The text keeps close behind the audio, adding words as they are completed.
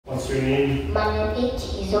your name? My name is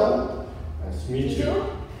Dũng. Nice to meet you.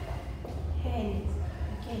 Hands.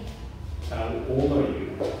 Okay. How old are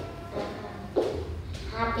you?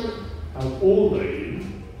 Happy. How old are you?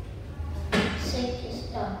 6 years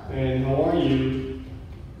old. And how are you?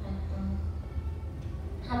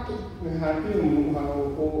 Happy. You're happy? And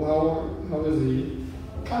how is he?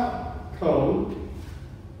 Cold. Cold?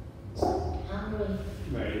 Hungry.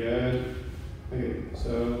 Very good. Okay,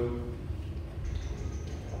 so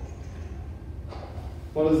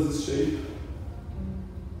what is this shape?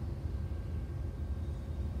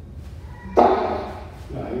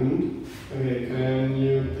 Diamond. Okay, can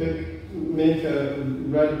you make a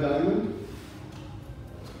red diamond?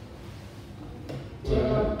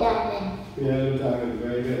 Yellow diamond. Yellow diamond,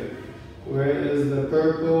 very good. Where is the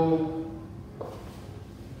purple?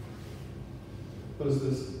 What is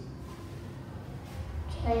this?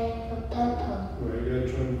 Triangle purple. Very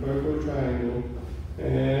good, purple triangle.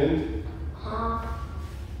 And Heart.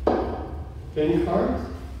 pink heart?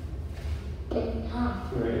 Pink heart.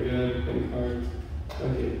 Very good, pink heart.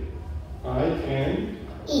 Okay, I can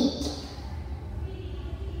Eat.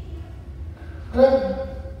 Drink.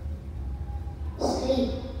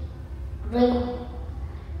 Sleep. Drink.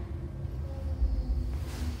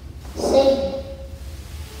 Sing.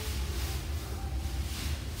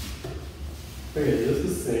 Okay, this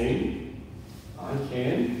is sing. I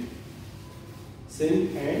can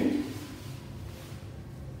sing and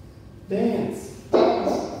dance.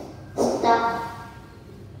 Dance. Stop.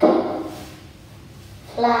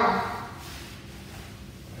 Fly.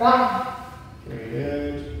 Run. Very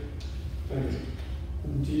good. Okay.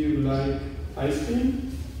 Do you like ice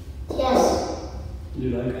cream? Yes. Do you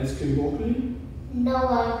like ice cream broccoli? No, I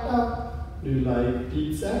don't. Do you like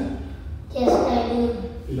pizza? Yes, I do.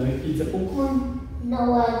 Do you like pizza popcorn? No,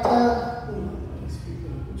 I don't. Oh, nice pizza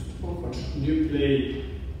popcorn. Do you play?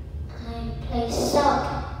 I play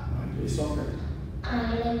soccer. I play soccer. I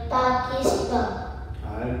play basketball. I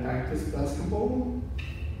practice basketball.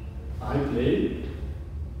 I play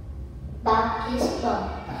Basketball.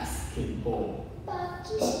 basketball.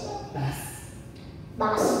 Basketball.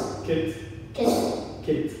 Basket. Kiss.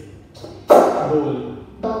 Kit. Ball.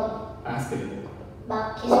 Ball. Basketball.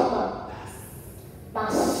 Basketball.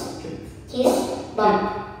 Basket. Kiss. Ball.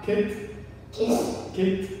 Kit. Kiss.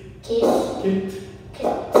 Kit. Kiss. Kit.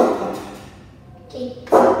 Kick.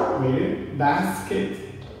 Kick. Wait. Basket.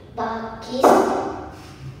 Basketball.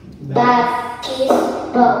 Ba-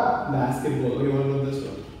 Basketball. Basketball. Okay, what about this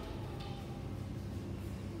one?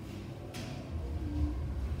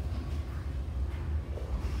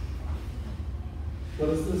 What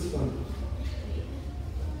is this one?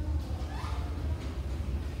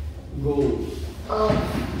 Goal.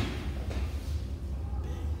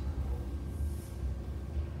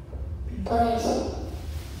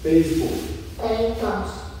 Baseball.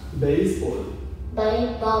 Baseball.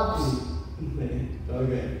 Baseballs.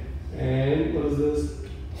 Okay. And what is this?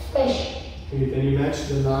 Fish. Okay, can you match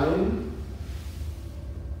the lion?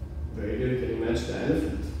 Very good. Can you match the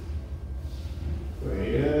elephant?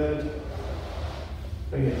 Very good.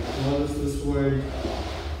 Okay, what is this word?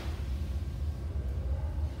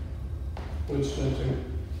 Which letter?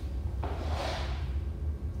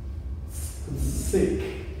 Sick.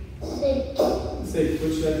 Sick. Sick.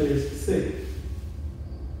 Which letter is sick?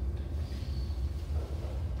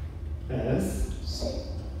 S. Sick.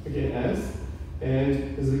 Okay, S.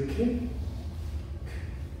 And is it K?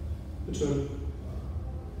 Which one?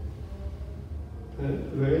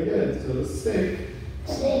 Very good. So sick.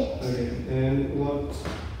 Sick. Okay. And what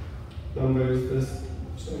number is this?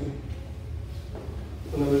 Sorry.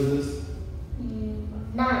 What number is this?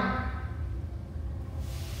 9.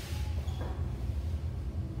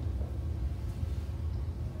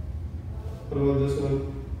 What about this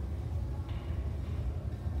one?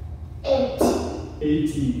 8.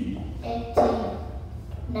 80. 18.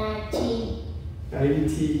 19.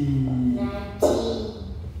 90. 19.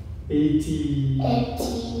 80.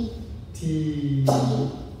 18. T.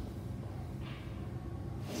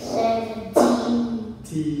 17.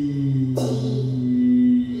 T.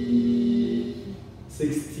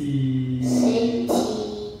 60. 60.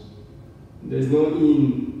 There's no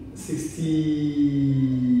in.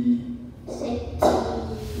 60. 60.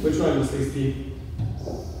 Which one is 60?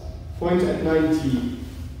 Point at 90.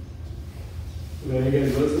 Very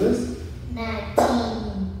good. What's this?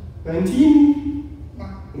 19. 19? No.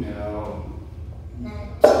 No.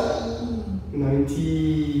 19.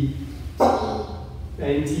 90.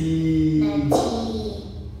 90. 19.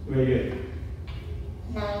 Very good.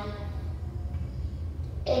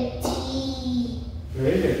 80.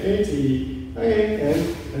 Very good. 80. Okay, and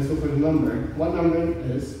let's go for the number. What number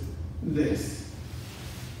is this.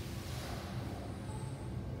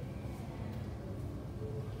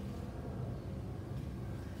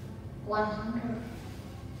 One hundred.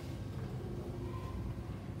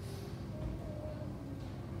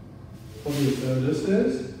 Okay, so this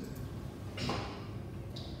is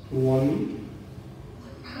 100.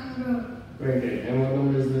 Very good. And what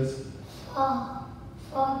number is this?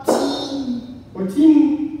 14.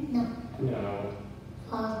 14? No. No.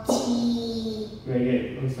 14. Very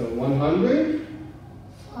good. And so 100?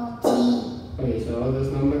 14. Okay, so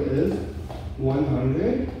this number is 100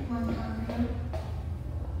 100.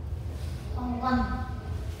 For 1.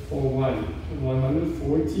 for 1.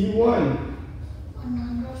 141.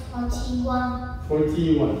 141.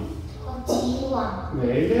 41. 41.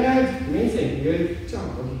 Very good. Amazing. Good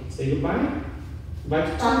job. Okay, say goodbye. Bye.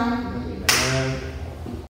 Bye. Okay, bye.